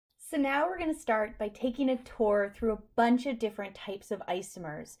So now we're going to start by taking a tour through a bunch of different types of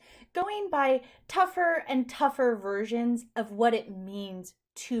isomers, going by tougher and tougher versions of what it means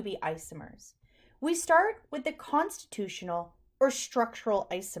to be isomers. We start with the constitutional or structural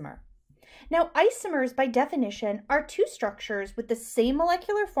isomer. Now, isomers by definition are two structures with the same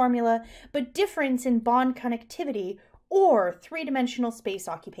molecular formula but difference in bond connectivity or three-dimensional space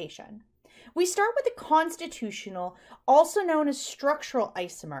occupation. We start with the constitutional, also known as structural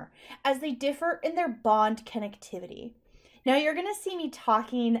isomer, as they differ in their bond connectivity. Now you're going to see me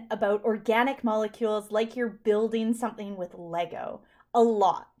talking about organic molecules like you're building something with Lego a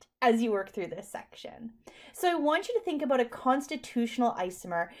lot as you work through this section. So I want you to think about a constitutional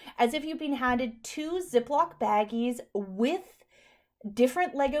isomer as if you've been handed two Ziploc baggies with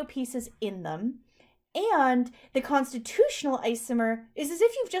different Lego pieces in them. And the constitutional isomer is as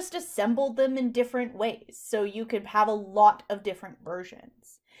if you've just assembled them in different ways, so you could have a lot of different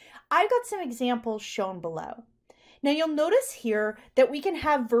versions. I've got some examples shown below. Now you'll notice here that we can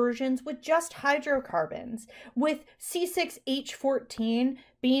have versions with just hydrocarbons, with C6H14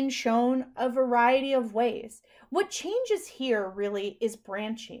 being shown a variety of ways. What changes here really is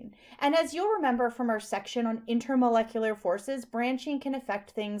branching. And as you'll remember from our section on intermolecular forces, branching can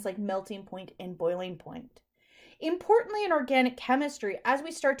affect things like melting point and boiling point. Importantly, in organic chemistry, as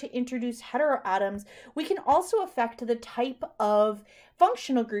we start to introduce heteroatoms, we can also affect the type of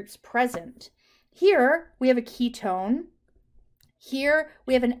functional groups present. Here we have a ketone, here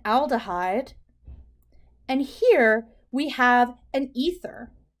we have an aldehyde, and here we have an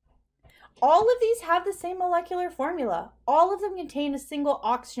ether. All of these have the same molecular formula. All of them contain a single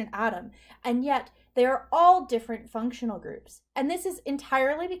oxygen atom, and yet they are all different functional groups. And this is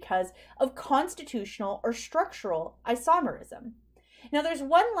entirely because of constitutional or structural isomerism. Now there's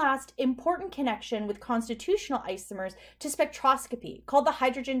one last important connection with constitutional isomers to spectroscopy called the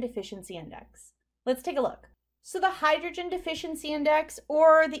hydrogen deficiency index. Let's take a look. So the hydrogen deficiency index,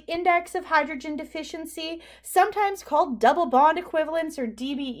 or the index of hydrogen deficiency, sometimes called double bond equivalence or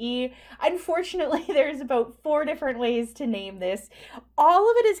DBE. Unfortunately, there's about 4 different ways to name this. All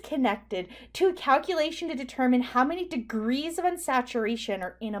of it is connected to a calculation to determine how many degrees of unsaturation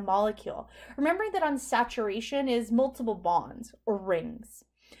are in a molecule. Remembering that unsaturation is multiple bonds or rings.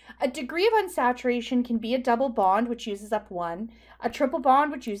 A degree of unsaturation can be a double bond, which uses up 1, a triple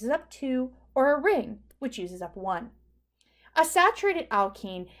bond, which uses up 2, or a ring, which uses up 1. A saturated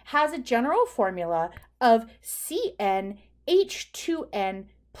alkene has a general formula of CnH2n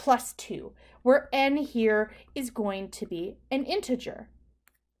plus 2, where n here is going to be an integer.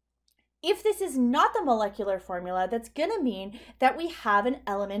 If this is not the molecular formula, that's going to mean that we have an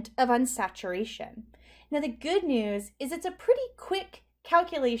element of unsaturation. Now the good news is it's a pretty quick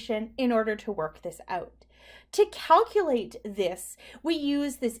calculation in order to work this out. To calculate this, we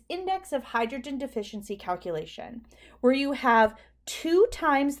use this index of hydrogen deficiency calculation, where you have 2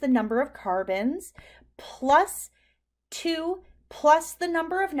 times the number of carbons plus 2 plus the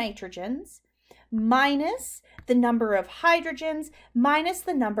number of nitrogens minus the number of hydrogens minus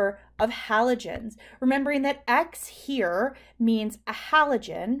the number of halogens. Remembering that X here means a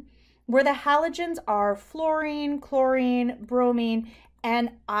halogen, where the halogens are fluorine, chlorine, bromine,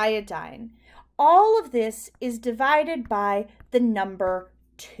 and iodine. All of this is divided by the number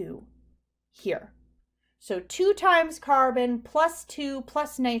 2 here. So 2 times carbon plus 2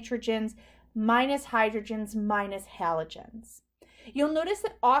 plus nitrogens minus hydrogens minus halogens. You'll notice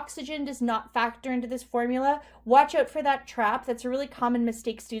that oxygen does not factor into this formula. Watch out for that trap. That's a really common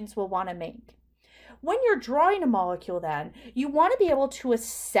mistake students will want to make. When you're drawing a molecule then, you want to be able to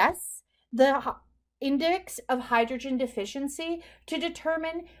assess the index of hydrogen deficiency to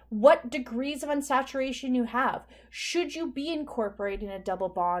determine what degrees of unsaturation you have. Should you be incorporating a double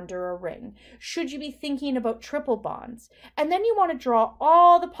bond or a ring? Should you be thinking about triple bonds? And then you want to draw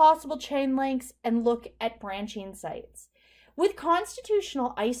all the possible chain lengths and look at branching sites. With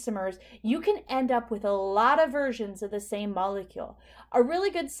constitutional isomers, you can end up with a lot of versions of the same molecule. A really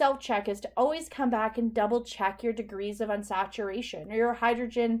good self-check is to always come back and double check your degrees of unsaturation or your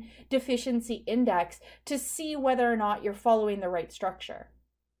hydrogen deficiency index to see whether or not you're following the right structure.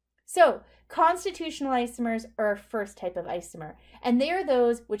 So, constitutional isomers are our first type of isomer, and they are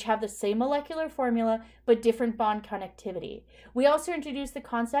those which have the same molecular formula but different bond connectivity. We also introduced the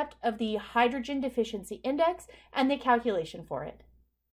concept of the hydrogen deficiency index and the calculation for it.